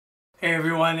Hey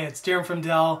everyone, it's Darren from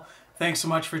Dell. Thanks so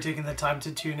much for taking the time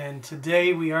to tune in.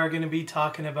 Today we are going to be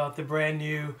talking about the brand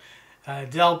new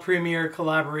Dell Premier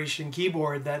Collaboration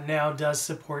Keyboard that now does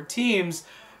support Teams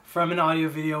from an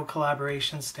audio-video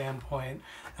collaboration standpoint.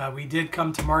 We did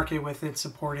come to market with it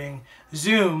supporting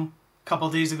Zoom a couple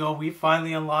days ago. We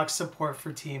finally unlocked support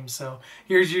for Teams, so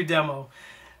here's your demo.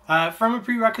 From a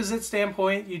prerequisite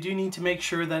standpoint, you do need to make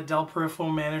sure that Dell Peripheral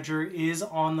Manager is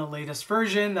on the latest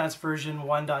version. That's version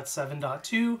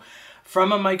 1.7.2.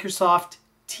 From a Microsoft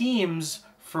Teams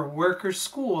for work or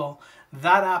school,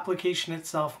 that application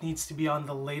itself needs to be on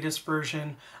the latest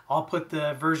version. I'll put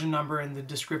the version number in the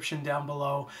description down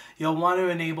below. You'll want to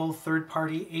enable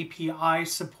third-party API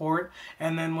support,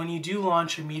 and then when you do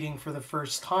launch a meeting for the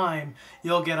first time,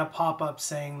 you'll get a pop-up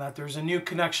saying that there's a new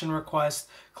connection request.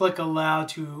 Click allow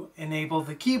to enable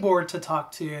the keyboard to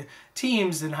talk to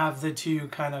Teams and have the two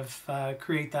kind of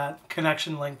create that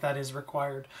connection link that is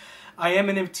required. I am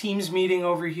in a Teams meeting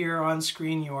over here on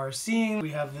screen. You are seeing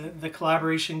we have the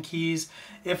collaboration keys.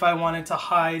 If I wanted to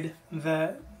hide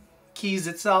the keys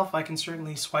itself, I can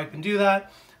certainly swipe and do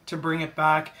that. To bring it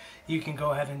back, you can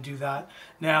go ahead and do that.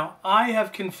 Now, I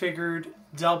have configured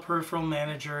Dell Peripheral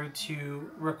Manager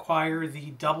to require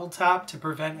the double tap to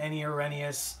prevent any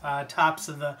erroneous taps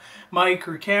of the mic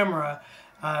or camera,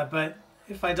 but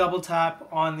if I double tap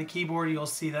on the keyboard, you'll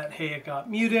see that, hey, it got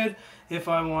muted. If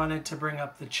I wanted to bring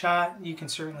up the chat, you can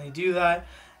certainly do that.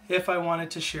 If I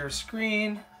wanted to share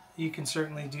screen, you can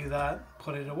certainly do that.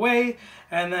 Put it away.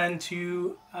 And then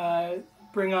to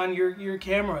bring on your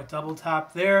camera, double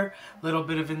tap there. A little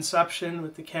bit of inception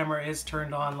with the camera is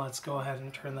turned on. Let's go ahead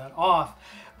and turn that off.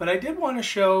 But I did want to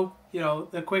show,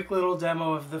 the quick little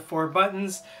demo of the 4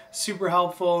 buttons. Super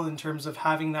helpful in terms of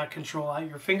having that control at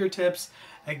your fingertips.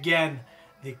 Again,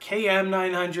 the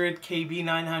KM900,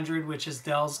 KB900, which is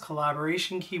Dell's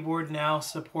collaboration keyboard, now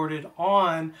supported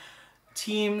on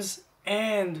Teams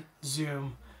and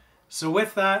Zoom. So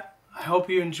with that, I hope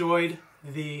you enjoyed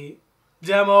the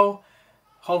demo.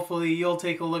 Hopefully you'll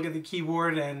take a look at the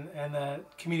keyboard and the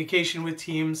communication with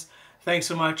Teams. Thanks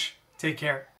so much. Take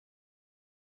care.